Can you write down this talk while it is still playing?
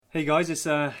Hey guys, it's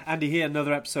Andy here,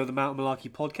 another episode of the Mountain Malarkey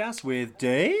podcast with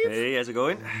Dave. Hey, how's it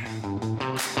going?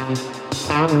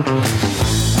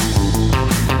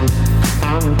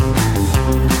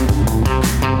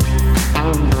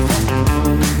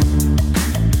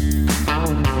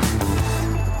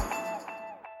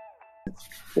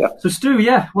 Yeah. So Stu,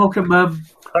 welcome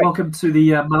to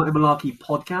the Mountain Malarkey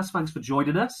podcast. Thanks for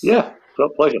joining us. Yeah, it's a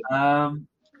pleasure.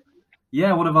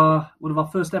 One of our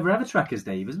first ever Evertrekkers,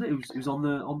 Dave, isn't it? Who's on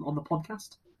the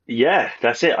podcast? Yeah,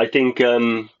 that's it. I think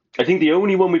the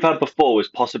only one we've had before was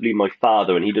possibly my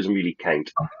father, and he doesn't really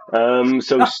count.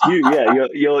 So Stu,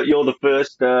 you're the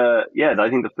first. I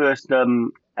think the first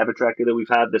Evertrekker that we've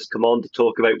had that's come on to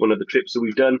talk about one of the trips that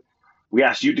we've done. We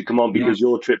asked you to come on because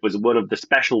your trip was one of the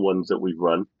special ones that we've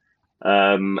run.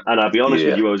 And I'll be honest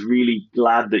with you, I was really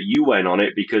glad that you went on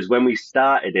it, because when we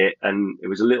started it, and it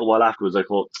was a little while afterwards, I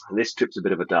thought, this trip's a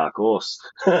bit of a dark horse.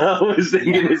 I was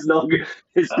thinking this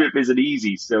trip isn't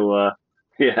easy. So,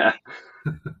 No.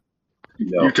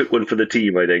 You took one for the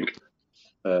team, I think.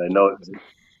 No.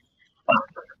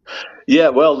 Yeah,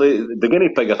 well, the guinea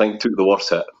pig, I think, took the worst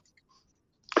hit.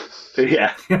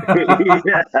 Yeah.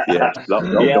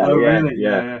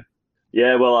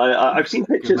 Yeah, well, I've seen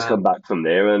pictures come back from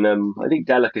there, and I think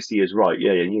delicacy is right.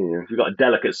 Yeah, if you've got a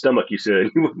delicate stomach, you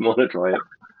certainly wouldn't want to try it.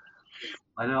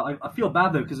 I know. I feel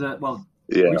bad though, because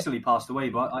recently passed away,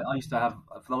 but I used to have,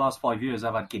 for the last 5 years,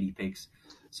 I've had guinea pigs.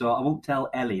 So I won't tell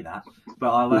Ellie that, but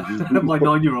I'll my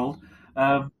 9-year-old.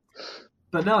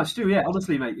 But no, Stu,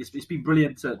 honestly, mate, it's been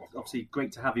brilliant. Obviously,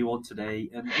 great to have you on today.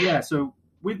 And so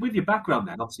with your background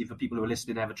then, obviously for people who are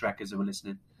listening, Evertrekkers who are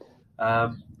listening, I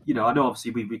know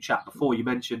obviously we chat before. You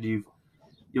mentioned you've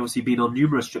obviously been on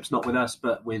numerous trips, not with us,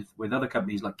 but with other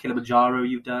companies like Kilimanjaro.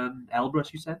 You've done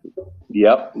Elbrus, you said.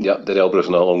 Yep. Did Elbrus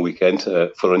on a long weekend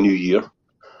for a new year.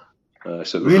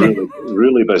 So it was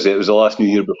really busy. It was the last New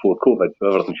Year before COVID.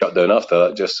 Everything shut down after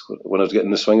that. Just when I was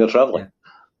getting the swing of travelling.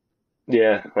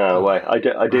 Yeah. I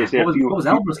did. What was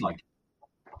Elbrus like?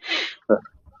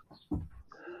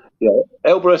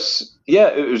 Elbrus. Yeah,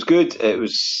 it was good. It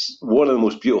was one of the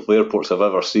most beautiful airports I've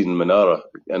ever seen, Menara,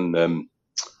 in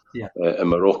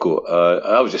Morocco.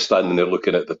 I was just standing there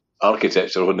looking at the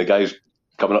architecture when the guy's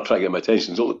coming up trying to get my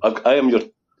attention. So I'm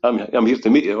here to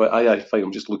meet you. Aye, fine.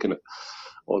 I'm just looking at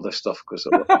all this stuff because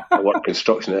I work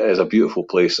construction. It is a beautiful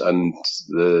place, and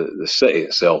the city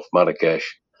itself,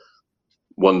 Marrakesh,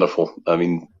 wonderful. I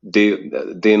mean, the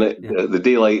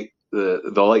daylight,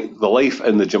 the life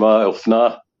in the Jama El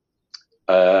Fna.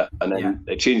 And then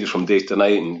it changes from day to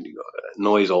night, and you got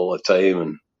noise all the time,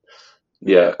 and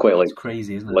quite like it's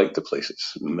crazy, isn't it? Like the place,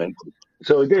 it's mental.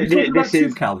 So this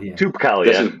is Toubkal here. Toubkal,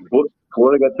 This is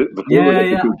before I got to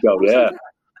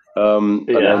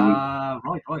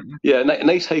Toubkal,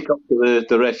 nice hike up to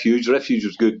the refuge. The refuge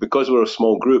was good because we're a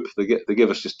small group. They gave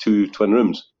us just 2 twin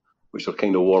rooms, which are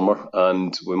kind of warmer,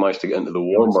 and we managed to get into the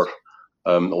warmer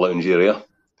lounge area.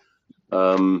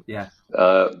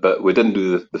 But we didn't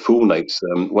do the full nights.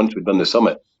 Once we'd done the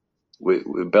summit, we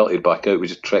belted back out. We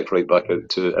just trekked right back out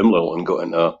to Imlil and got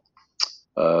into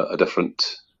a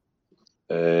different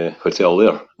hotel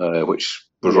there, which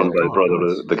was run by the brother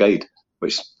of the guide,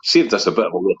 which saved us a bit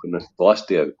of a walk on the last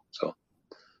day out. So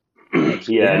we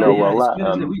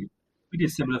did a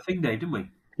similar thing, Dave, didn't we?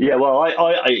 Yeah, well,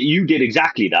 you did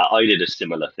exactly that. I did a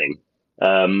similar thing.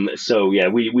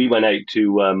 We went out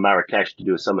to Marrakesh to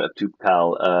do a summit of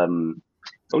Toubkal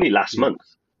only last month.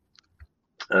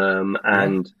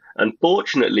 And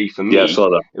unfortunately for me, I saw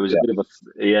that. It was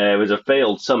it was a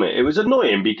failed summit. It was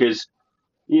annoying because,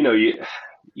 you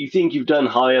think you've done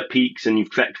higher peaks and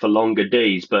you've trekked for longer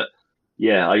days, but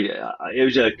I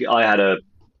had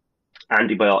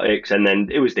antibiotics, and then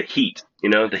it was the heat,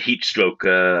 the heat stroke,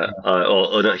 or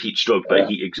not heat stroke, but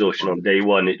heat exhaustion on day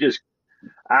one. It just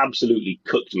absolutely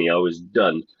cooked me. I was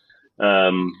done.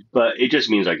 But it just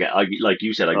means I get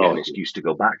an excuse to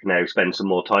go back now, spend some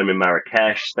more time in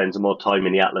Marrakesh, spend some more time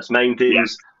in the Atlas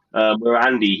Mountains. Where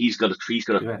Andy, he's got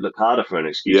to look harder for an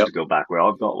excuse to go back, where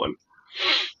I've got one.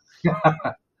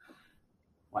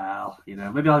 Wow,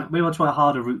 maybe I'll try a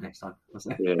harder route next time. I saw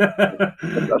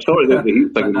the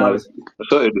heat thing. I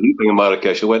saw the heat thing in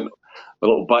Marrakesh. I went a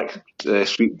little back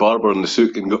street barber in the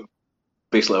souk and got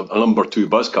basically a number 2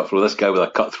 buzz cut for this guy with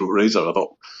a cutthroat razor. I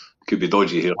thought it could be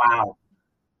dodgy here. Wow.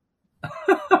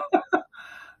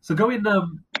 So going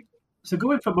from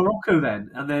Morocco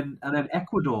then, and then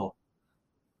Ecuador.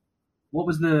 What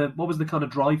was the kind of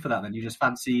drive for that then? You just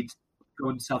fancied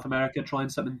going to South America, trying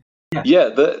something? Yeah.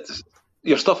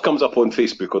 Your stuff comes up on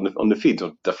Facebook on the feed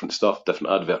of different stuff,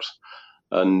 different adverts,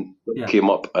 and it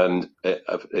came up, and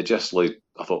it just I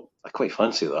thought I quite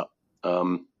fancy that.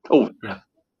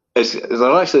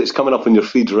 it's coming up on your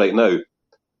feed right now.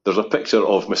 There's a picture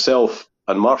of myself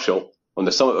and Marshall on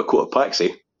the summit of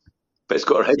Cotopaxi, but it's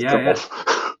got our heads cut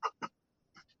off.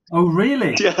 Oh,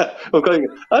 really? Yeah. I'm going,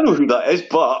 I know who that is,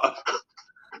 but...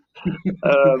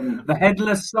 the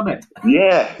Headless Summit.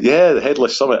 Yeah, the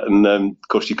Headless Summit. And, of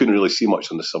course, you couldn't really see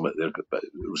much on the summit there, but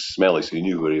it was smelly, so you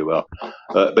knew where you were.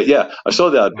 But, yeah, I saw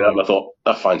the advert and I thought,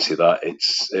 I fancy that.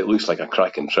 It looks like a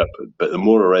cracking trip. But the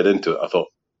more I read into it, I thought,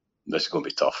 this is going to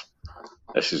be tough.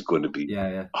 This is going to be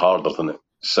harder than it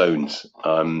sounds.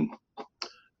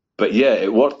 But, yeah,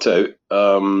 it worked out.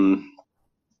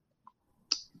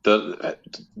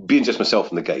 Being just myself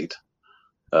and the guide,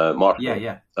 Mark,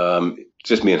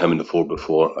 just me and him in the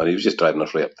 4x4, and he was just driving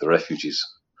us right up to the refuges.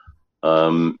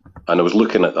 And I was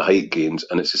looking at the height gains,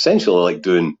 and it's essentially like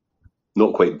doing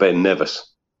not quite Ben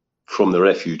Nevis from the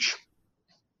refuge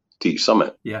to each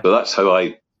summit. Yeah. So that's how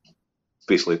I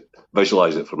basically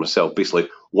visualise it for myself. Basically,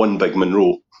 one big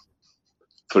Munro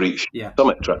for each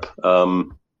summit trip.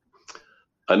 And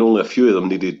only a few of them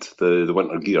needed the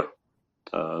winter gear.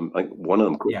 I think one of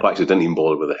them actually didn't even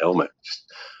bother with a helmet.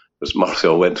 As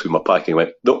Marcel went through my packing,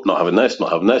 went, nope, not having this,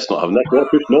 not having this, not having this,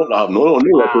 no, not having no,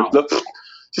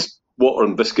 just water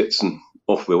and biscuits, and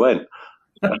off we went.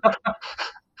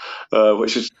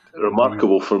 Which is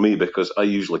remarkable for me because I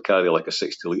usually carry like a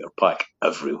 60-litre pack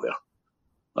everywhere.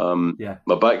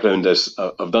 My background is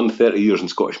I've done 30 years in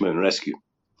Scottish Mountain Rescue,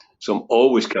 so I'm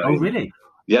always carrying. Oh, really?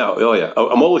 Yeah.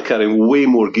 I'm always carrying way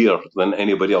more gear than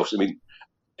anybody else. I mean,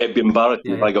 it'd be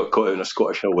embarrassing if I got caught out in a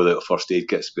Scottish hill without a first aid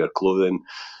kit, spare clothing,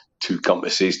 2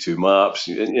 compasses, 2 maps.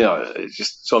 It's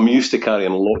just, so I'm used to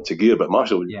carrying a lot of gear. But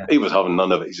Marshall, he was having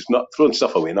none of it. He's just not throwing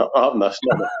stuff away. Not having this.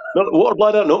 Not water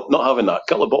bladder. No, not having that. A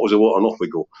couple of bottles of water and off we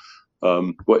go.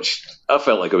 Which I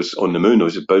felt like I was on the moon. I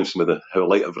was just bouncing with how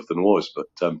light everything was. But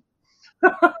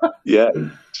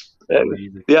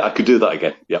I could do that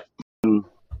again. Yeah.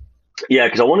 Yeah,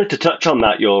 because I wanted to touch on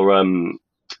that,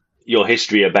 your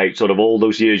history about sort of all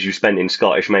those years you spent in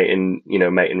Scottish mountain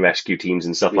rescue teams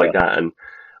and stuff like that. And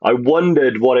I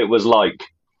wondered what it was like,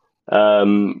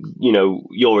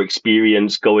 your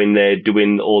experience going there,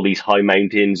 doing all these high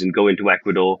mountains and going to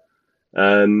Ecuador.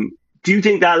 Do you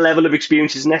think that level of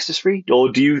experience is necessary?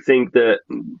 Or do you think that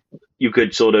you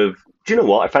could sort of, do you know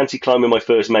what? I fancy climbing my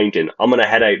first mountain. I'm going to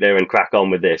head out there and crack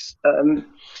on with this.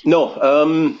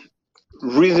 No.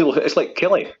 Reasonable. It's like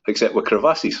Kelly, except with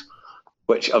crevasses,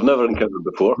 which I've never encountered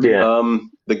before. Yeah.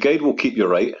 The guide will keep you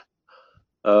right.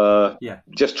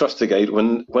 Just trust the guide.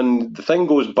 When the thing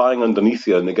goes bang underneath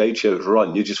you and the guide shouts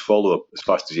run, you just follow up as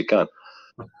fast as you can.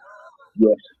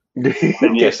 Yes.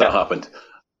 And yes, that happened.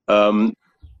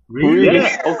 Really?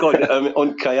 Yeah. Oh God.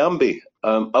 On Cayambe,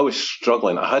 I was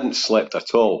struggling. I hadn't slept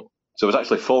at all, so I was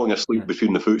actually falling asleep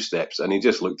between the footsteps. And he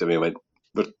just looked at me and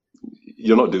went,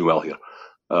 "You're not doing well here."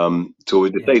 So we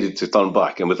decided to turn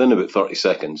back, and within about 30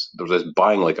 seconds, there was this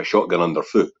bang like a shotgun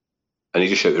underfoot, and he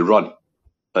just shouted, "Run!"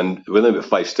 And within about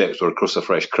 5 steps, we were across a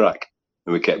fresh crack,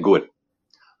 and we kept going.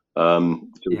 So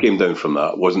we came down from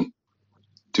that. Wasn't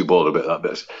too bothered about that,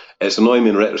 but it's annoying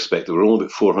me in retrospect that we're only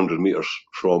about 400 metres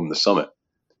from the summit.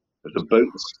 It's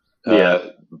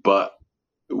about, but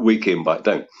we came back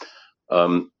down.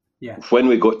 When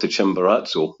we got to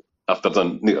Chimborazo, after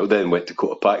done, then went to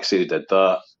Cotopaxi, did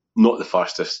that. Not the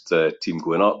fastest team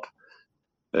going up.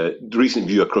 Recent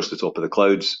view across the top of the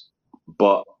clouds.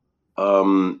 But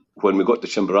when we got to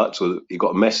Chimborazo, he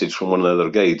got a message from one of the other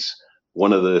guides.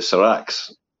 One of the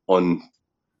seracs on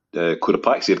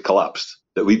Cotopaxi had collapsed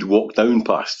that we'd walked down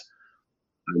past.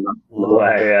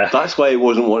 That's why he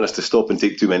wasn't wanting us to stop and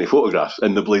take too many photographs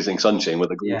in the blazing sunshine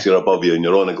with a glacier above you and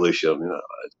you're on a glacier.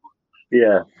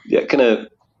 Kind of,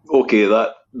 okay,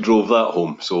 that drove that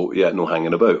home. So, no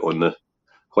hanging about on the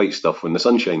white stuff when the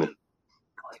sun's shining.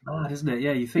 Mad, isn't it?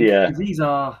 Yeah, you think these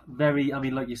are very, I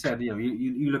mean, like you said,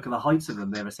 you look at the heights of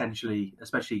them, they're essentially,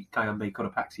 especially Cayambe,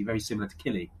 Cotopaxi, very similar to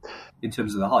Kili in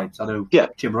terms of the heights. I know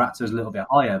Chimborazo is a little bit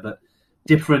higher, but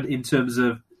different in terms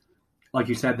of, like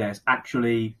you said, there's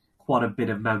actually quite a bit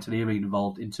of mountaineering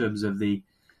involved in terms of the,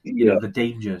 the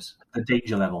dangers, the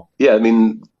danger level. Yeah, I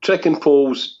mean, trekking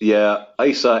poles,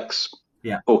 ice axe.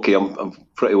 Yeah. Okay, I'm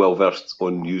pretty well versed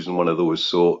on using one of those.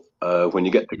 So when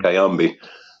you get to Cayambe,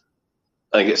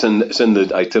 I think it's in the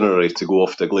itinerary to go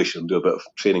off to a glacier and do a bit of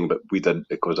training, but we did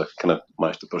because I kind of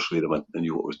managed to persuade him and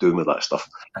knew what I was doing with that stuff.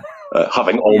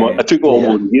 I took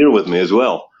all my gear with me as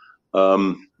well,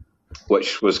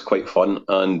 which was quite fun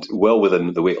and well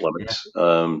within the weight limits.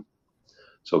 So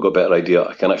I got a better idea.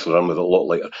 I can actually run with it a lot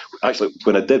lighter. Actually,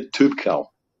 when I did tube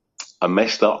cal, I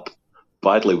messed up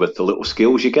badly with the little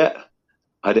scales you get.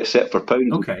 I had it set for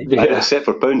pounds. Okay. I had it set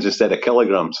for pounds instead of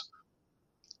kilograms.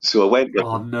 So I went.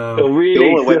 Oh no! Oh, really? I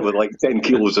only went with like 10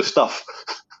 kilos of stuff.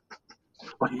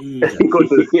 got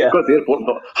to the airport and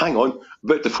thought, hang on,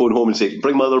 about to phone home and say,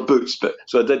 bring my other boots. But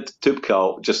so I did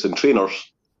Toubkal just in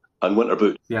trainers and winter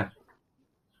boots. Yeah.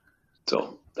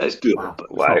 So it's doable.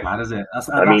 Wow. It's not bad, is it? That's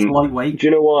lightweight. Do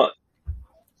you know what?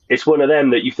 It's one of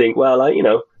them that you think, well,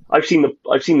 I've seen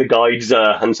the guides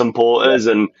and some porters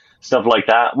and stuff like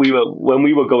that. When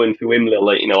we were going through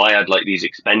Imlil, I had like these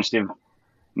expensive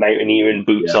mountaineering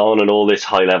boots on and all this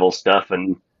high level stuff,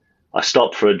 and I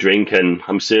stop for a drink and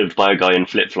I'm served by a guy in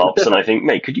flip flops, and I think,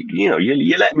 mate, could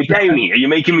you let me down here? You're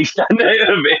making me stand out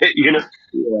a bit, Yeah.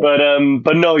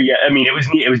 But no,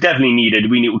 it was definitely needed.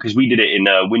 We knew because we did it in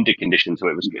winter conditions, so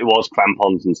it was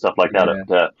crampons and stuff like that.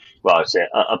 Yeah.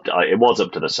 It was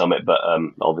up to the summit, but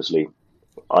obviously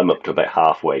I'm up to about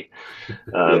halfway.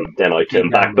 Then I turn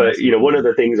back. But one of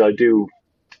the things I do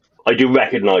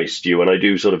recognise, Stu, and I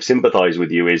do sort of sympathise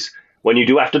with you is when you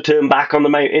do have to turn back on the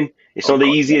mountain. It's not the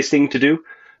easiest thing to do,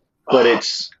 but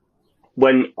it's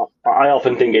when I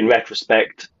often think in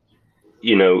retrospect,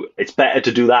 it's better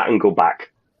to do that and go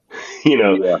back,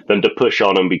 than to push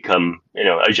on and become,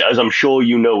 as I'm sure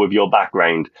with your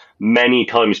background, many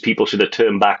times people should have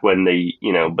turned back when they,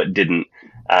 but didn't,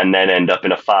 and then end up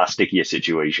in a far stickier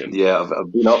situation. Yeah,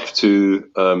 I've been up to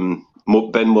Ben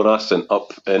Morasant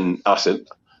up in Ascent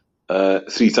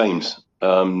 3 times.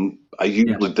 I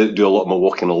usually do a lot of my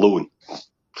walking alone.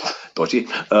 Dodgy.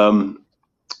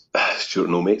 Stuart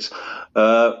no mates.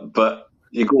 But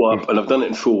you go up, and I've done it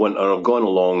in full winter. I've gone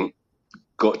along,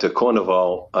 got to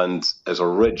Cornival, and there's a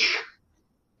ridge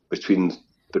between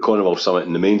the Cornival summit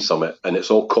and the main summit, and it's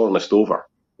all corniced over.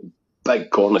 Big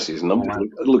cornices. And I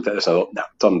looked at this and I thought,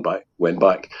 turned back, went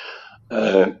back.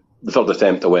 The third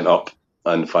attempt, I went up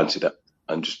and fancied it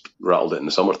and just rattled it in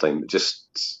the summertime.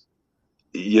 Just,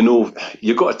 you've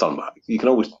got to turn back. You can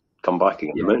always come back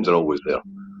again. The mountains are always there.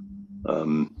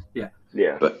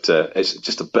 But it's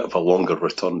just a bit of a longer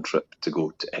return trip to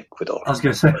go to Ecuador. I was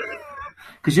going to say,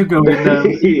 because you're going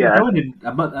in,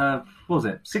 what was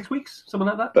it, 6 weeks, something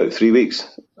like that? About 3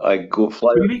 weeks. I go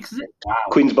fly. 3 weeks, is it? Wow.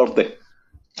 Queen's birthday.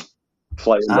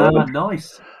 Fly.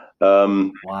 Nice.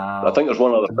 Wow. I think there's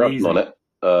one other person on it,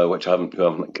 which I haven't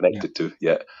connected to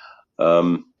yet.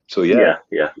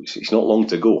 It's not long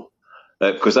to go.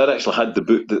 Because I actually had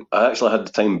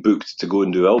the time booked to go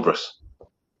and do Elbrus,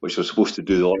 which was supposed to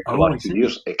do the last 2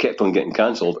 years. It kept on getting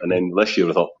cancelled, and then this year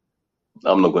I thought,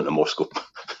 I'm not going to Moscow.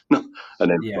 And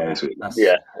then that's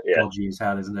dodgy as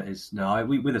hell, isn't it?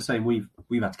 We're the same. We've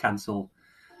had to cancel.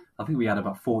 I think we had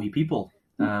about 40 people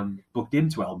booked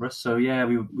into Elbrus. So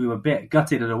we were a bit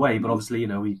gutted in a way, but obviously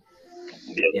it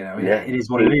is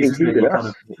what it is, isn't it? You kind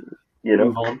of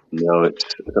move on. No, it's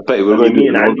a pity. Me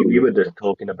and Andy, we were just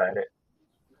talking about it.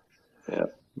 Yeah,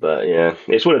 but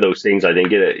it's one of those things. I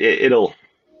think it'll,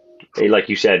 like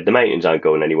you said, the mountains aren't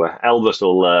going anywhere. Elbrus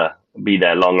will be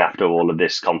there long after all of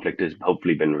this conflict has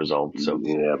hopefully been resolved. So I'm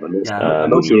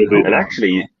not sure we'll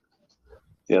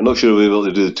be able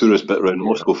to do the tourist bit around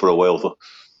Moscow for a while, though.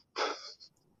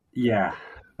 Yeah.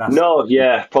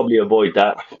 Probably avoid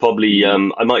that. Probably,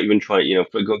 I might even try,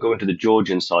 go into the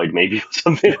Georgian side maybe or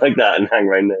something like that and hang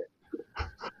around there.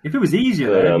 If it was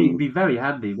easier, it'd be very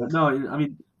handy. But no, I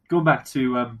mean, going back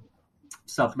to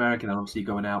South America, and obviously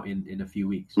going out in a few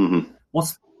weeks. Mm-hmm.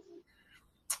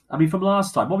 From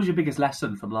last time, what was your biggest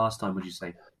lesson from last time, would you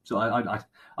say? So I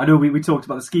know we talked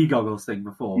about the ski goggles thing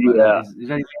before, but is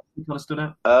there anything that kind of stood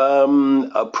out?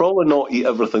 I'll probably not eat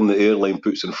everything the airline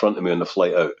puts in front of me on the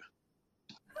flight out.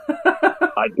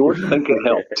 I don't think it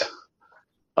helped.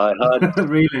 I had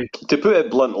really, to put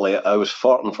it bluntly, I was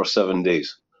farting for 7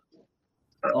 days.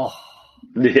 Oh,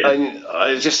 and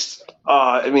I just,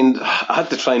 I had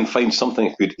to try and find something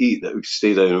I could eat that would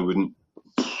stay down and wouldn't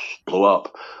blow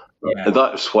up. Yeah. And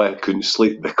that's why I couldn't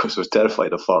sleep, because I was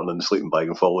terrified of farting in the sleeping bag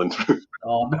and falling through.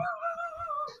 Oh no.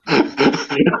 That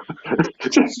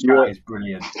is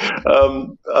brilliant.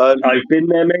 I've been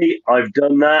there, mate. I've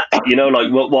done that.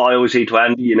 Like what I always say to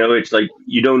Andy. It's like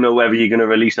you don't know whether you're going to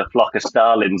release a flock of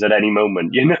starlings at any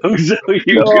moment. So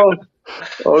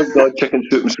oh god, chicken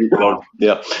soup and sweet corn.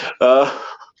 Yeah. But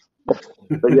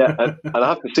and I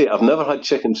have to say, I've never had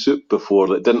chicken soup before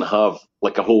that didn't have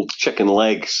like a whole chicken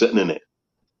leg sitting in it.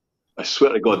 I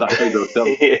swear to God, that's how they were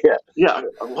telling. Yeah,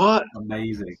 what?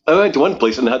 Amazing. I went to one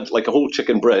place and they had like a whole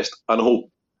chicken breast and a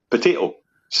whole potato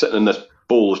sitting in this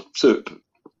bowl of soup.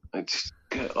 I just,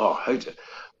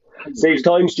 saves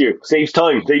time, Stu. Saves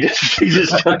time. They just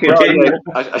chuck it in.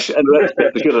 I should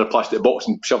have a plastic box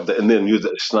and shoved it in there and used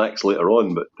it as snacks later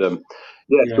on. But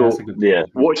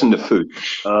watching the food.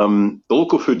 The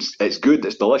local food, it's good,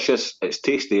 it's delicious, it's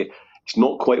tasty. It's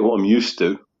not quite what I'm used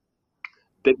to.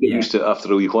 did get used to it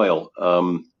after a wee while.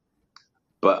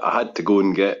 But I had to go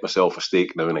and get myself a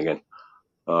steak now and again.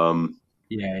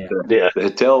 The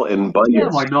hotel in Baños. Yeah,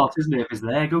 why not, isn't it? If it's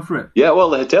there, go for it. Yeah, well,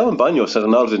 the hotel in Baños had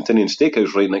an Argentinian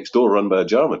steakhouse right next door run by a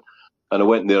German. And I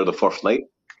went there the first night,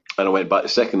 and I went back the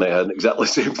second night, I had exactly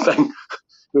the same thing.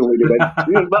 I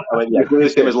went, yeah,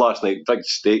 the same as last night. Big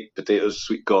steak, potatoes,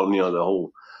 sweet corn, you know, the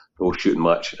whole shooting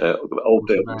match. All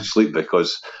day to sleep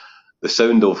because the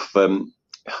sound of,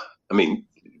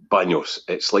 Baños,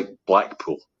 it's like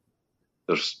Blackpool.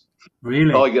 There's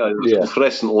there's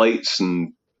fluorescent lights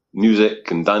and music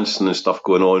and dancing and stuff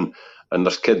going on, and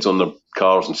there's kids on their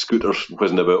cars and scooters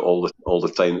whizzing about all the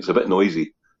time. It's a bit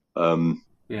noisy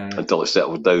until it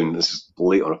settled down. This is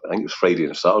late on, I think it was Friday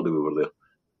and Saturday we were there.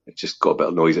 It just got a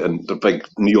bit noisy, and the big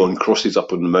neon crosses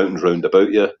up on the mountains round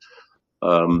about you,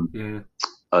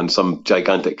 and some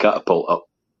gigantic catapult up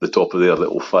the top of there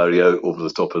that will fire you out over the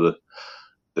top of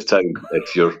the town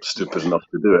if you're stupid enough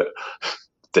to do it.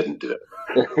 Didn't do it.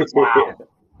 Wow,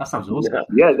 that sounds awesome.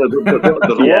 Yeah, there's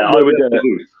I would do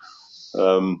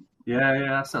it.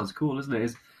 That sounds cool, isn't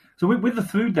it? So with the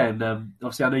food then,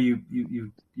 obviously I know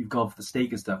you've gone for the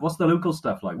steak and stuff. What's the local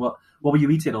stuff like? What were you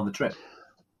eating on the trip?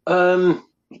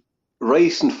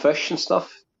 Rice and fish and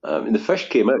stuff. The fish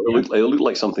came out. It looked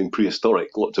like something prehistoric.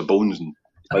 Lots of bones and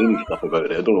tiny stuff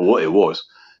about it. I don't know what it was.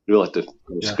 You really had to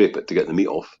scrape it to get the meat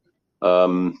off.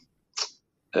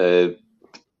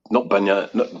 Not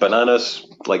bananas,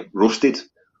 like roasted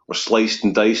or sliced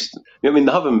and diced. You know what I mean?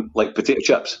 They have them like potato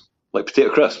chips, like potato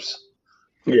crisps.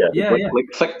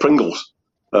 Like thick Pringles,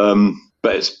 but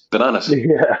it's bananas.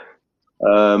 Yeah.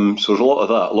 So there's a lot of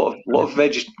that. A lot of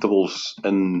vegetables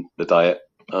in the diet.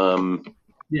 And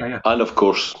of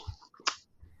course,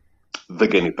 the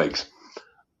guinea pigs.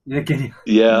 Marcel,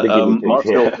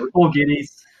 or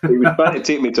guineas. He was trying to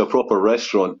take me to a proper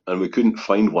restaurant, and we couldn't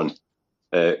find one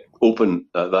open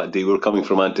that day. We were coming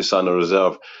from Antisana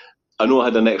Reserve. I know I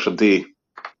had an extra day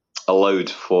allowed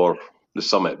for the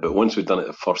summit, but once we'd done it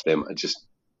the first time,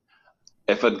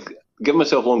 if I'd given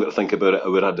myself longer to think about it, I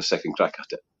would have had a second crack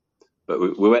at it. But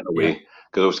we went away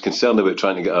because I was concerned about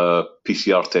trying to get a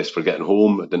PCR test for getting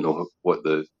home. I didn't know what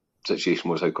the situation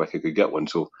was, how quick I could get one.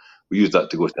 So we used that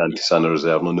to go to Antisana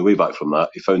Reserve. And on the way back from that,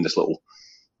 he found this little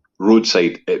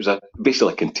roadside. It was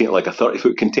basically a container, like a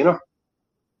 30-foot container.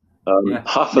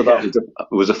 Half of that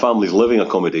was a family's living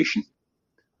accommodation.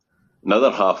 Another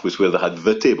half was where they had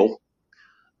the table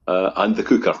and the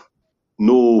cooker.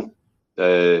 No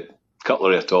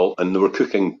cutlery at all, and they were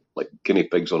cooking like guinea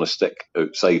pigs on a stick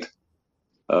outside.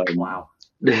 Wow.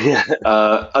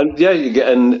 And you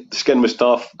get in, the skin was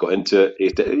tough, got into it,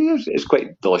 ate it. It's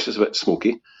quite delicious, a bit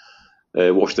smoky.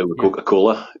 Washed it with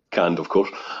Coca-Cola, canned of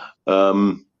course.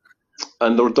 And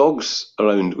there were dogs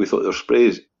around. We thought they were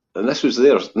sprays. And this was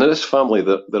theirs. Now this family,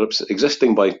 they're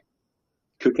existing by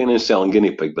cooking and selling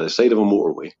guinea pig by the side of a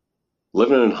motorway,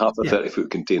 living in half a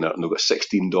 30-foot container, and they've got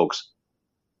 16 dogs.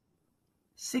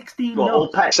 16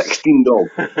 dogs? 16 dogs.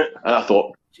 And I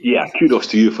thought, kudos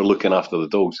to you for looking after the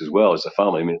dogs as well as a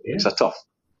family. I mean, it's a tough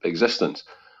existence.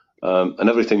 And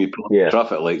every time you pull up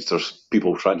traffic lights, there's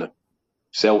people trying to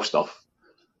sell stuff.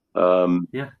 But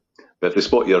if they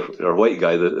spot your white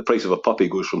guy, the price of a puppy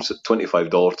goes from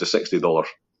 $25 to $60.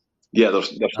 Yeah, they're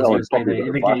selling puppies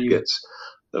in baskets.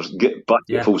 There's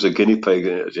basketfuls of guinea pig,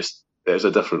 and it's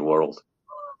a different world.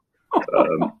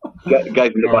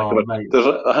 Guys in the back of it. There's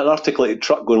an articulated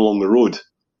truck going along the road.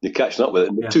 You're catching up with it.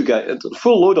 And two guys,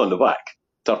 full load on the back,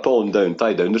 tarpaulin down,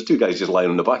 tied down. There's two guys just lying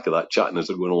on the back of that, chatting as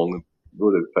they're going along the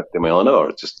road at 50 mile an hour.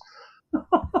 It's just,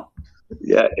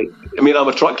 I'm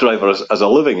a truck driver as a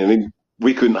living. I mean,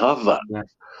 we couldn't have that.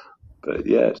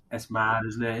 Yeah. But it's mad,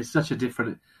 isn't it? It's such a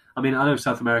different. I mean, I know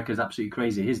South America is absolutely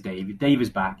crazy. Here's Dave. Dave is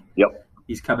back. Yep.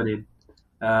 He's coming in.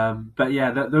 But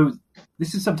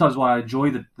this is sometimes why I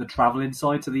enjoy the traveling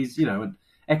side to these, and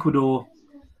Ecuador,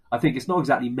 I think it's not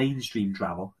exactly mainstream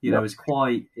travel. It's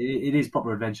it is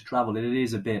proper adventure travel, and it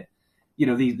is a bit,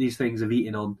 these things of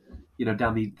eating on,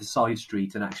 down the side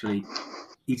street and actually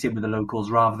eating with the locals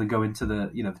rather than going to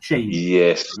the, the chain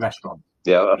restaurant.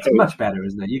 Yeah, it's much better,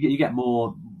 isn't it? You get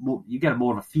more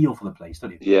of a feel for the place,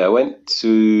 don't you? Yeah, I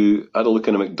had a look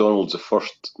in a McDonald's the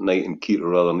first night in Quito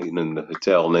rather than eating in the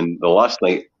hotel, and then the last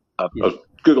night I was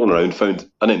googling around, found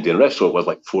an Indian restaurant with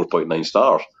like 4.9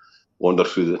 stars. Wandered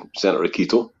through the centre of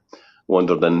Quito,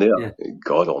 wandered in there. Yeah.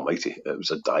 God Almighty, it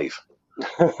was a dive.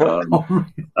 I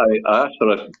asked for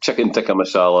a chicken tikka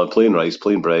masala, plain rice,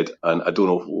 plain bread, and I don't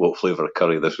know what flavour of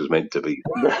curry this was meant to be.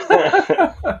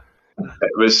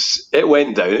 It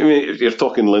went down. I mean, you're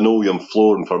talking linoleum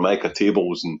floor and Formica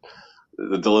tables, and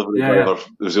the delivery driver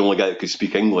was the only guy that could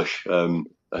speak English.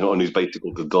 on his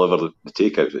bicycle to deliver the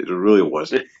takeout. It really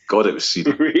was. God, it was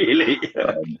seedy. Really?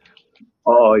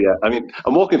 Oh yeah. I mean,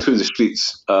 I'm walking through the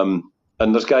streets, and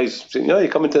there's guys saying, "Yeah, you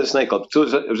come into this nightclub." So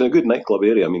it was in a good nightclub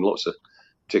area. I mean, lots of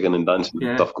jigging and dancing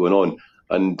and stuff going on.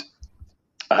 And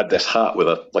I had this hat with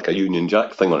a Union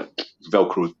Jack thing on it,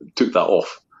 Velcro. Took that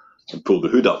off and pulled the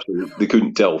hood up, so they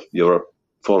couldn't tell you were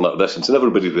foreign at a distance. And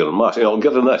everybody's wearing masks. I'll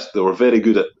give them this; they were very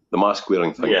good at the mask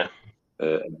wearing thing. Yeah.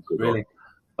 Really.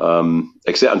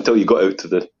 Except until you got out to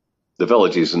the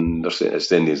villages, and they're saying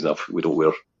it's Indians enough. We don't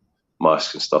wear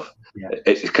masks and stuff. Yeah.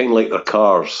 It's kind of like their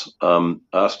cars. I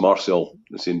asked Marcel,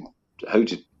 saying, "How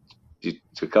do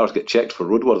your cars get checked for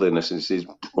roadworthiness?" And he says,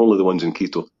 "Only the ones in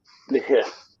Quito." Yeah.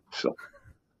 So,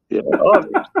 yeah. Oh,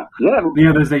 yeah. The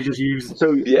others they just use.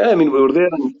 So yeah, I mean, we were there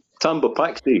in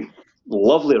Tambo-Paxi,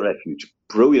 lovely refuge,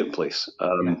 brilliant place.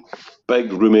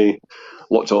 Big, roomy,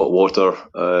 lots of hot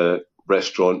water,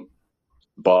 restaurant,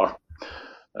 bar.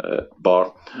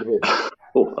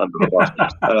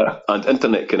 And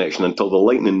internet connection until the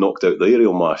lightning knocked out the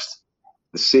aerial mast.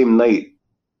 The same night,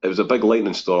 it was a big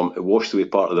lightning storm. It washed away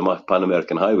part of the Pan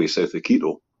American Highway south of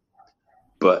Quito.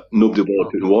 But nobody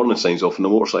bothered putting warning signs off, and the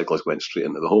motorcyclist went straight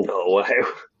into the hole. Oh, wow.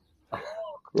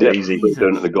 Yeah, easy.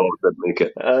 Down at the Gulf, didn't make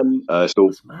it.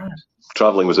 So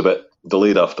travelling was a bit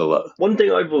delayed after that. One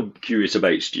thing I'm curious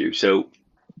about, Stu. So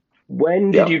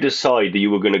when did you decide that you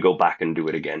were going to go back and do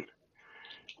it again?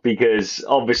 Because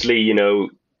obviously,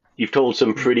 you've told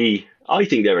some pretty, I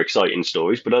think they're exciting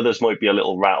stories, but others might be a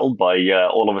little rattled by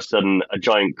all of a sudden a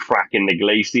giant crack in the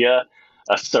glacier,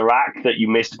 a serac that you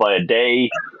missed by a day,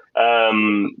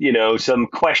 some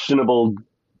questionable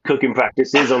cooking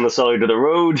practices on the side of the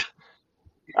road.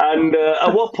 And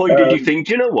at what point did you think,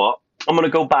 do you know what? I'm going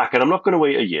to go back, and I'm not going to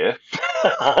wait a year.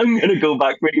 I'm going to go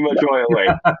back pretty much right away.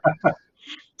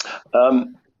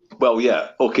 Well,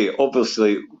 yeah, okay.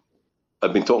 Obviously,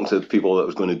 I've been talking to the people that I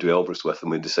was going to do Elbrus with, and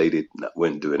we decided that we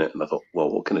weren't doing it. And I thought, well,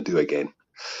 what can I do again?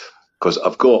 Because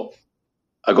I got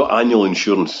annual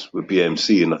insurance with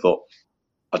BMC, and I thought,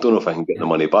 I don't know if I can get the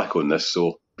money back on this.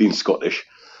 So, being Scottish,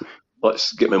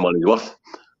 let's get my money worth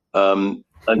and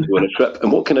go on a trip.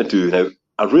 And what can I do now?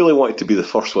 I really wanted to be the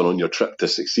first one on your trip to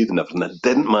succeed in everything. I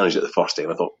didn't manage it the first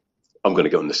time. I thought, I'm going to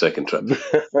get on the second trip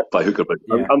by hook or by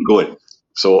crook. I'm going.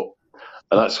 So,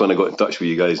 and that's when I got in touch with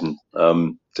you guys and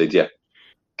said, yeah,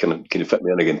 can you fit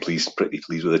me in again, please? Pretty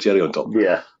please with a cherry on top.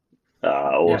 Yeah.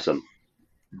 Awesome.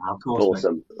 Yeah. Of course,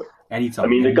 awesome. Mate. Anytime. I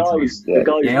mean, the guys.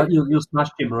 Yeah, you'll smash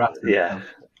Jim Murat. Yeah.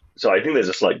 So I think there's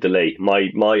a slight delay.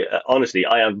 My honestly,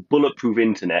 I have bulletproof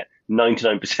internet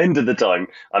 99% of the time.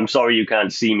 I'm sorry you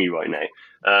can't see me right now.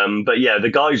 But yeah, the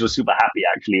guys were super happy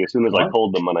actually. As soon as I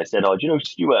called them and I said, "Oh, do you know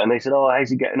Stuart?" And they said, "Oh, how's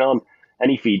he getting on?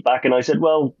 Any feedback?" And I said,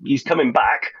 "Well, he's coming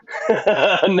back."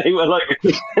 and they were like,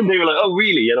 "Oh,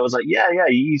 really?" And I was like, "Yeah,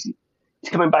 he's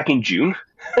coming back in June."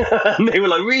 and they were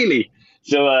like, "Really?"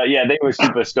 So yeah, they were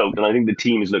super stoked, and I think the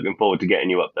team is looking forward to getting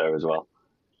you up there as well.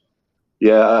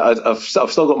 Yeah, I've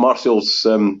still got Marcel's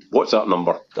WhatsApp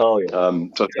number. Oh yeah.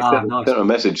 So I sent him a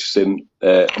message saying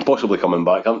I'm possibly coming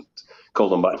back. I haven't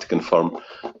called him back to confirm,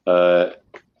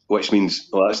 which means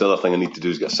that's the other thing I need to do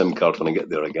is get a SIM card when I get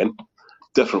there again.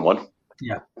 Different one.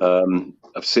 Yeah.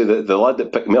 I've said that the lad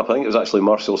that picked me up, I think it was actually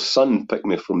Marcel's son, picked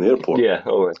me from the airport. Yeah.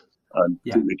 All right. And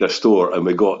took me to a store, and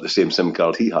we got the same SIM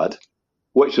card he had,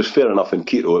 which was fair enough in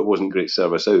Quito. It wasn't great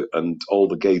service out, and all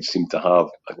the guides seemed to have,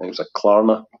 I think it was a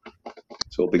Klarna.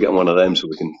 So we'll be getting one of them so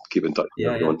we can keep in touch with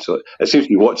everyone. Yeah. So it seems to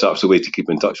be WhatsApp's the way to keep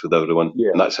in touch with everyone.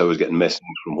 Yeah. And that's how I was getting messages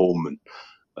from home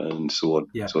and so on.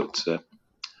 Yeah. So it's, so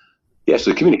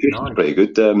the communication is pretty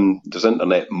good. There's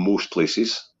internet in most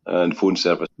places and phone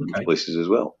service in most places as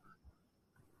well.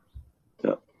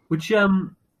 Yeah. Which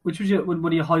was one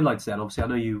of your highlights then? Obviously, I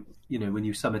know you when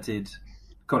you summited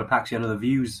Cotopaxi, I know the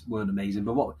views weren't amazing,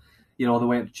 but what, all the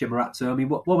way up to Chimborazo, I mean,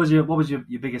 what was your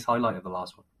biggest highlight of the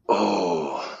last one?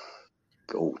 Oh,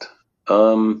 gold.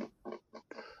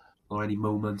 Or any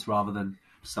moments rather than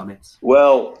summits?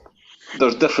 Well,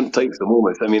 there's different types of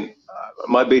moments. I mean,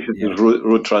 my basis is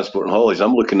road transport and haulage.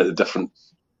 I'm looking at the different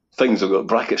things. I've got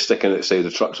brackets sticking outside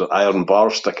the trucks with iron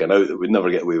bars sticking out that we'd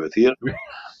never get away with here.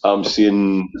 I'm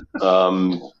seeing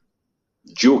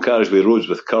dual carriageway roads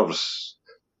with curves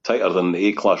tighter than the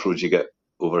A-class roads you get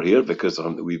over here because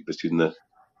they're the weave between the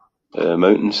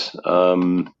mountains.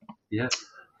 Oh,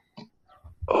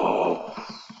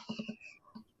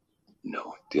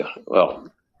 no, dear. Well,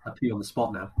 I put you on the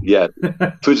spot now. Yeah,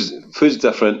 food's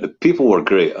different. The people were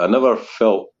great. I never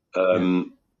felt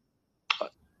in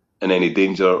any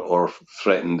danger or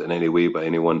threatened in any way by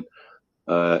anyone.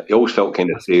 You always felt kind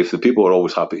of safe. The people were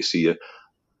always happy to see you.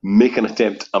 Make an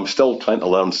attempt. I'm still trying to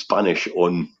learn Spanish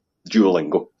on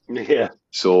Duolingo. Yeah.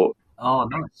 So,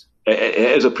 nice.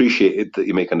 It is appreciated that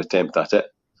you make an attempt at it.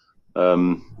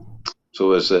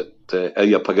 So is it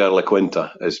Ella pagar la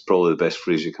cuenta is probably the best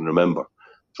phrase you can remember.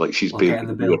 It's like she's paying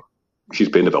the bill. She's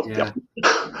paying the bill. Yeah.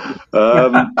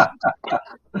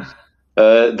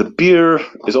 The beer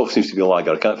is always seems to be a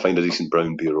lager. I can't find a decent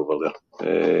brown beer over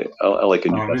there. I like a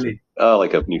Newcastle. Really? I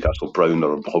like a Newcastle Brown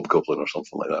or a Hobgoblin or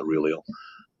something like that. Really.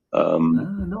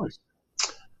 Nice.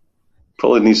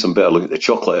 Probably need some better look at the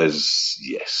chocolate. Is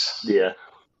yes. Yeah.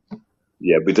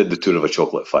 Yeah, we did the tour of a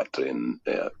chocolate factory and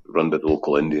run by the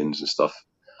local Indians and stuff.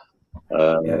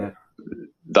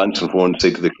 Dancing from one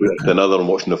side to the another and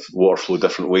watching the water flow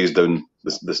different ways down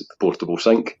this portable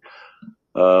sink.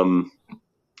 The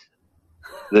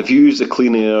views, the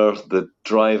clean air, the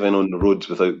driving on the roads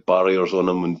without barriers on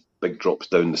them and big drops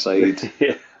down the side.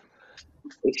 Yeah.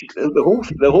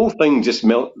 The whole thing just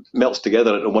melts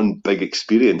together into one big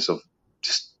experience of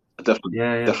just a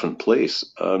different place.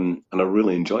 And I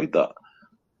really enjoyed that.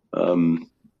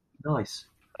 Nice.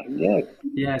 Yeah,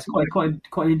 it's quite an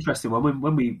interesting one.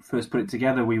 When we first put it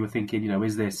together, we were thinking,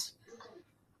 is this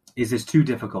too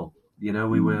difficult? We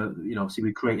were, obviously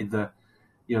we created the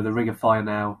Ring of Fire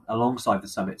now alongside the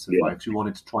Summits of Fire because we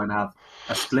wanted to try and have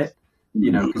a split,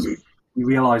 because we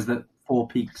realised that Four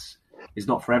Peaks is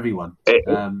not for everyone.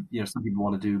 Some people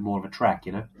want to do more of a track,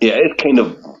 Yeah, it's kind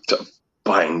of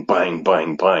bang, bang,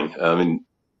 bang, bang. I mean,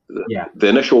 the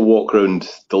initial walk around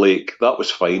the lake, that was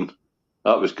fine.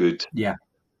 That was good. Yeah.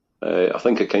 I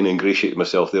think I kind of ingratiated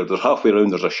myself there. There's halfway around,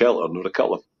 there's a shelter, and there were a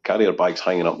couple of carrier bags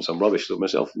hanging up and some rubbish. So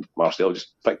myself and Marcel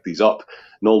just picked these up,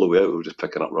 and all the way out, we were just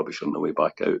picking up rubbish on the way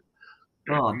back out.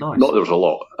 Oh, nice. Not there was a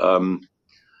lot. And,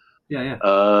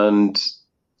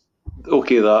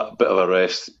 okay, that bit of a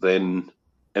rest. Then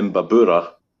in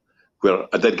Babura, where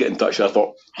I did get in touch, and I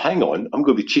thought, hang on, I'm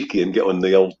going to be cheeky and get on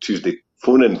the old Tuesday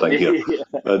phone-in thing here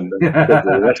and get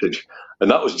the message. And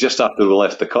that was just after we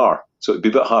left the car. So it'd be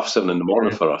about 7:30 in the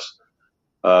morning for us.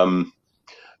 I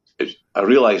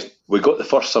realised we got the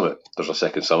first summit. There's a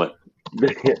second summit.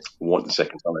 We want the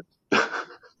second summit.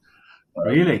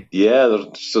 Really? Yeah.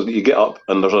 So you get up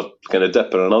and there's a kind of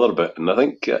dip in another bit. And I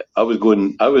think I was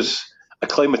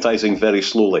acclimatising very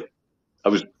slowly. I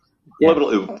was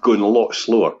deliberately going a lot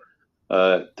slower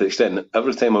to the extent that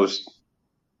every time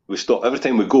we stop, every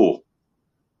time we go,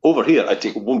 over here, I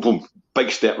take one boom, big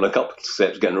step and a couple of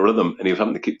steps, getting a rhythm, and he was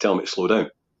having to keep telling me to slow down.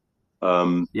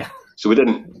 So we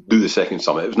didn't do the second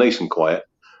summit. It was nice and quiet.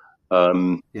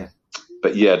 But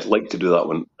I'd like to do that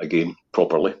one again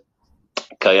properly.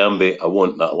 Cayambe, I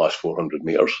want that last 400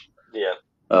 meters. It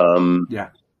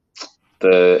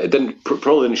probably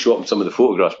didn't show up in some of the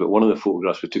photographs, but one of the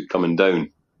photographs we took coming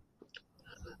down,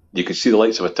 you could see the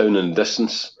lights of a town in the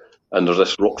distance, and there's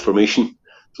this rock formation.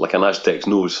 It's like an Aztec's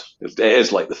nose. It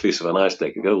is like the face of an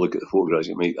Aztec. You've got to look at the photographs,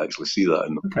 you might actually see that.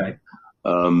 Okay.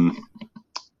 A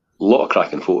lot of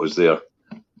cracking photos there.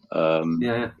 I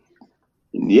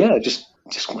just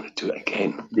want to do it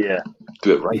again. Yeah.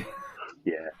 Do it right.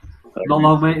 Yeah. Not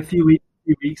long, mate. A few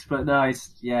weeks, but no,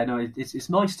 it's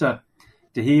nice to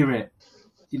hear it,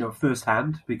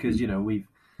 firsthand because we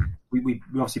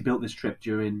obviously built this trip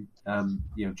during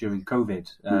during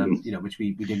COVID, which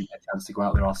we didn't get a chance to go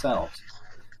out there ourselves.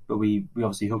 But we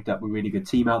obviously hooked up with a really good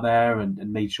team out there and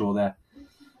made sure they're,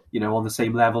 on the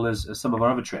same level as some of our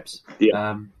other trips.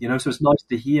 Yeah. So it's nice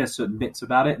to hear certain bits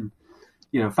about it. And,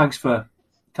 thanks for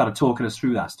kind of talking us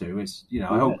through that, Stu. It's,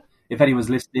 I hope if anyone's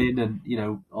listening and,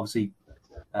 obviously,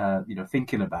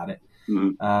 thinking about it,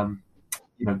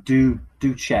 do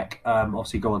check.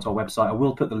 Obviously go onto our website. I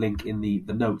will put the link in the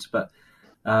notes, but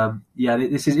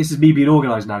this is me being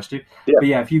organised now, Stu. Yeah. But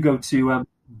if you go to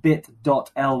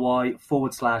bit.ly/ET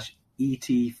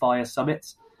Fire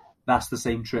Summits, that's the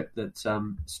same trip that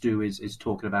Stu is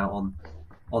talking about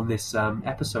on this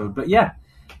episode. But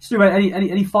Stu,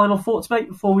 any final thoughts, mate,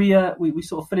 before we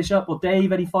sort of finish up? Or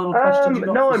Dave, any final questions?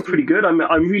 No, I'm pretty good. I'm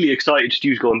really excited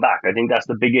Stu's going back. I think that's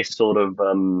the biggest sort of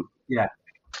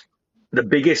the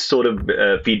biggest sort of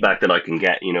feedback that I can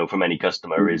get, from any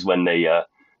customer is when they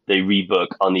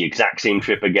rebook on the exact same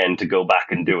trip again to go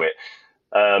back and do it.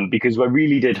 Because I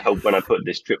really did hope when I put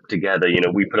this trip together,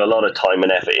 we put a lot of time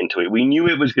and effort into it. We knew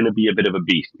it was going to be a bit of a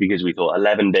beast because we thought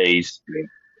 11 days,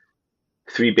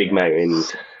 3 big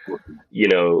mountains,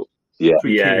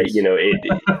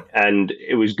 and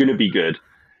it was going to be good.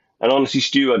 And honestly,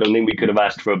 Stu, I don't think we could have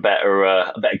asked for a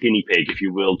better guinea pig, if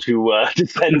you will, to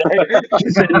send out there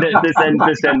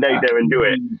and do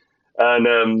it. And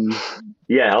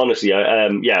honestly, I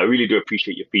really do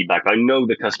appreciate your feedback. I know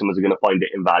the customers are going to find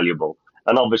it invaluable.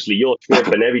 And obviously your trip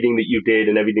and everything that you did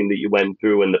and everything that you went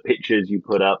through and the pictures you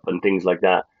put up and things like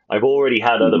that, I've already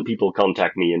had other people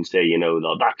contact me and say,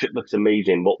 that trip looks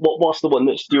amazing. What's the one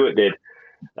that Stuart did?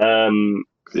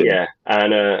 Yeah.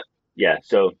 And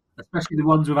so especially the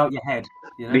ones without your head.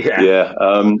 Yeah.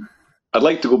 I'd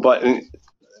like to go back and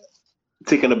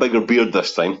taking a bigger beard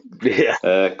this time. Yeah.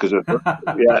 Because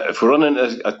if we're running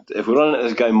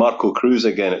this guy Marco Cruz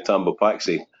again at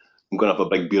Tambopaxi, I'm going to have a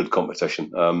big beard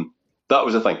competition. That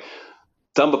was the thing.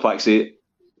 Tambopaxi,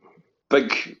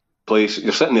 big place.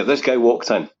 You're sitting there. This guy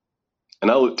walked in, and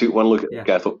I took one look at the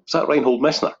guy. I thought, is that Reinhold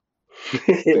Messner?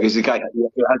 Because the guy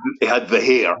he had the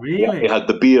hair, really? He had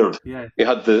the beard, he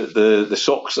had the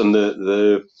socks and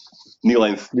the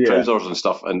knee-length trousers and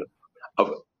stuff, and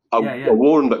a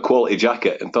worn but quality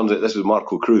jacket. And turns out this was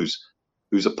Marco Cruz,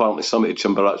 who's apparently summited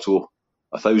Chimborazo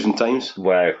 1,000 times.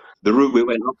 Wow. The route we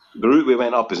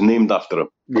went up is named after him.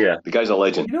 Yeah, the guy's a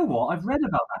legend. You know what? I've read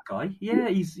about that guy. Yeah,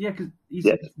 he's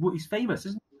famous,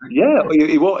 isn't he? Yeah,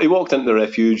 he walked into the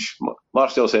refuge.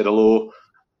 Marcel said hello.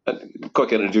 And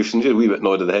quick introduction, just a wee bit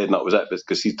nod of the head, and that was it.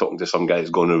 Because he's talking to some guy who's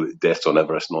going through deaths on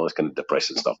Everest and all this kind of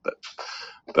depressing stuff. But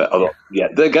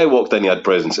the guy walked in, he had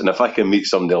presence, and if I can meet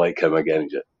somebody like him again,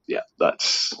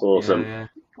 that's awesome.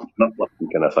 Not lucky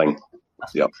kind of thing.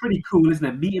 That's pretty cool, isn't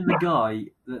it? Meeting the guy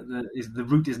the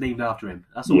route is named after him.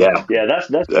 That's awesome.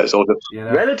 That's awesome.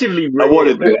 Relatively. I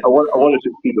wanted to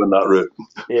succeed on that route.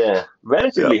 Yeah,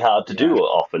 relatively hard to do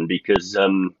often because.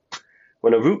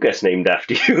 When a route gets named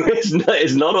after you,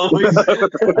 it's not always, So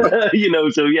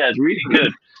it's really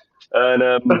good. And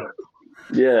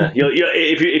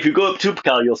if you go up to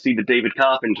Toubkal, you'll see the David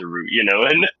Carpenter route,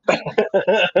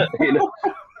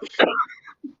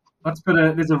 and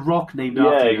there's a rock named after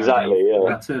you. Yeah, exactly.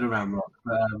 That turnaround rock.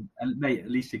 And mate,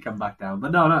 at least you come back down.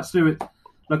 But no, Stuart.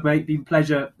 Look, mate, been a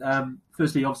pleasure.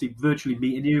 Firstly, obviously, virtually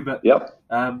meeting you, but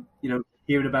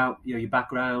hearing about your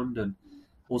background and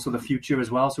also the future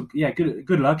as well. So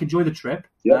good luck. Enjoy the trip.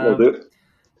 Yeah, we'll do.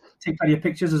 Take plenty of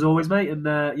pictures as always, mate. And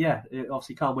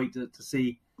obviously can't wait to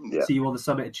see you on the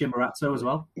summit at Chimborazo as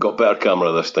well. Got better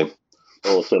camera this time.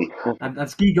 Awesome. And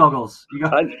ski goggles.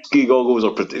 And ski goggles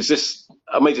it's just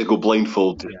I might just go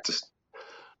blindfold just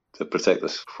to protect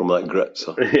us from that grit.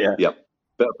 So better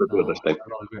prepared this time.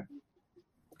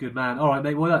 Good man. All right,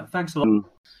 mate. Well, thanks a lot.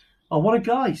 Oh, what a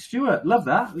guy, Stuart. Love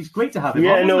that. It's great to have him.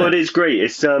 It is great.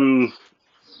 It's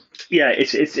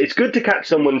it's good to catch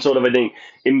someone sort of, I think,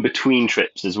 in between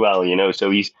trips as well, so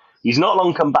he's not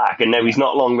long come back and now he's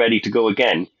not long ready to go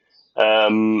again.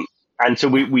 And so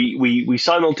we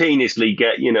simultaneously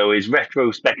get, his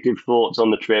retrospective thoughts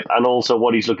on the trip and also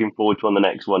what he's looking forward to on the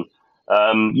next one.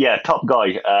 Top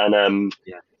guy. And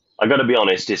I got to be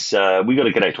honest, it's we got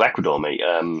to get out to Ecuador, mate,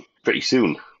 pretty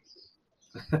soon.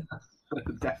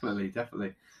 Definitely.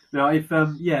 Now, if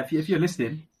you're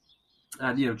listening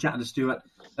and chatting to Stuart,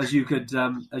 as you could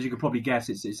probably guess,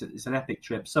 it's an epic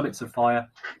trip. Summits of Fire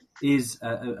is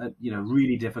a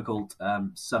really difficult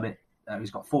summit.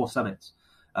 He's got 4 summits: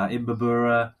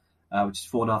 Imbabura, which is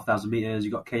 4,500 meters.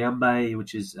 You've got Cayambe,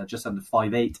 which is just under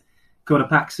 5.8.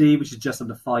 Cotopaxi, which is just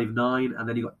under 5.9, and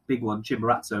then you got big one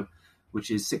Chimborazo, which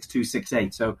is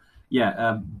 6.268. So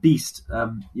beast.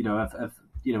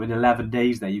 In 11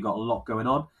 days there, you got a lot going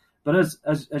on. But as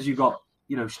you got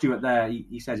Stuart there,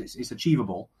 he says it's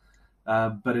achievable.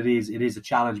 But it is a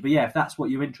challenge. But if that's what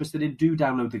you're interested in, do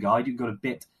download the guide. You can go to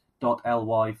bit.ly/ET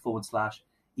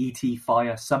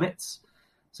Fire Summits.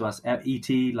 So that's ET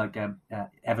like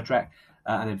Evertrek,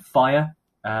 and then Fire,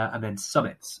 and then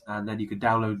Summits, and then you can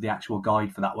download the actual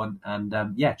guide for that one and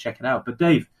check it out. But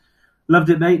Dave, loved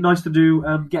it, mate. Nice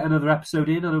to get another episode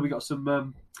in. I know we got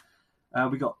some.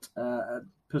 We got a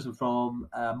person from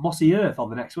Mossy Earth on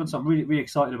the next one, so I'm really, really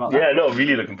excited about that. Yeah, no,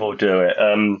 really looking forward to it.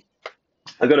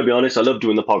 I got to be honest, I love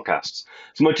doing the podcasts.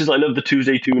 As much as I love the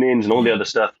Tuesday tune-ins and all the other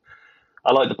stuff,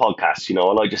 I like the podcasts. I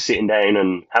like just sitting down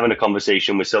and having a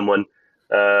conversation with someone.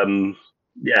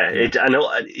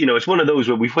 It's one of those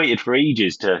where we've waited for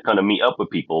ages to kind of meet up with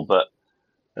people, but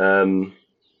now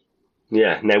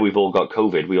we've all got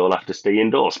COVID. We all have to stay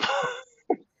indoors.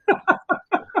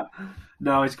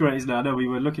 No, it's great, isn't it? I know we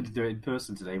were looking to do it in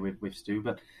person today with Stu,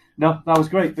 but no, that was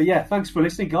great. But thanks for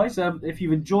listening, guys. If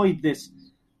you've enjoyed this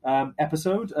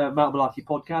episode, Mountain Malarkey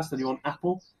Podcast, and you're on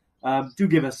Apple, do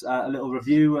give us a little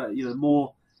review. The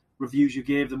more reviews you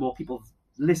give, the more people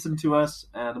listen to us,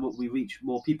 and the more we reach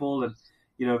more people. And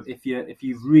if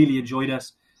you've really enjoyed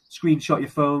us, screenshot your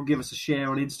phone, give us a share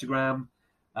on Instagram.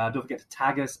 Don't forget to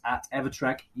tag us at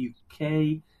Evertrek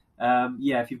UK.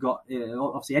 If you've got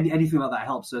obviously anything like that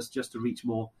helps us just to reach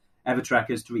more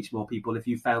Evertrekkers, to reach more people. If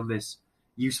you found this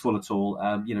useful at all,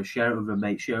 share it with a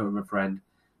mate, share it with a friend.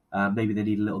 Maybe they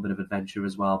need a little bit of adventure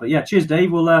as well. But cheers,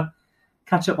 Dave. We'll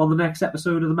catch up on the next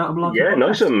episode of the Mountain Malarkey podcast.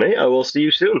 Nice one, mate. I will see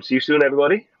you soon. See you soon,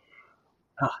 everybody.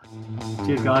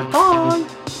 Cheers, guys.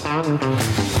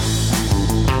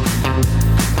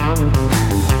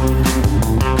 Bye.